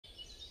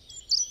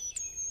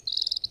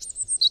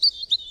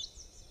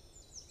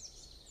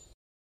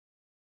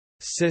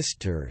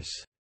sisters,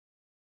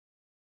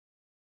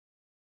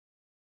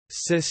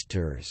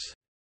 sisters,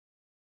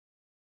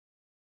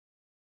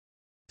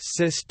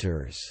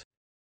 sisters.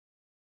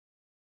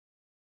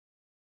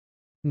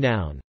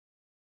 Noun.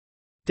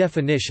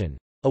 Definition: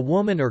 a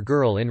woman or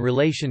girl in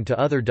relation to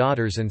other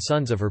daughters and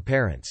sons of her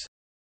parents.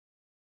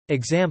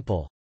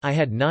 Example: I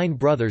had 9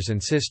 brothers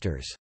and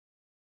sisters.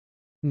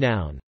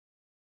 Noun.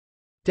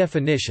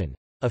 Definition: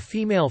 a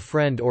female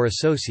friend or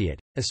associate,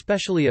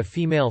 especially a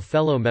female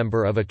fellow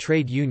member of a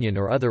trade union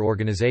or other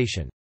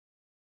organization.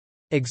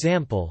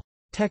 Example: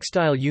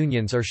 textile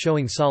unions are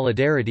showing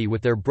solidarity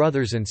with their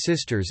brothers and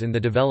sisters in the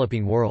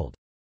developing world.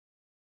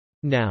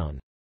 Noun.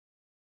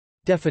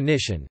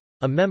 Definition: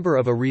 a member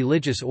of a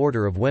religious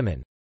order of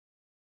women.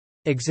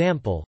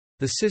 Example: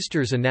 the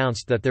sisters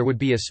announced that there would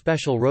be a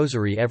special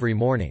rosary every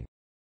morning.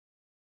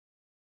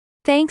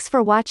 Thanks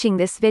for watching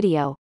this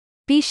video.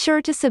 Be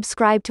sure to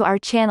subscribe to our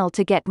channel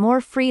to get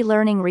more free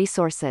learning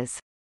resources.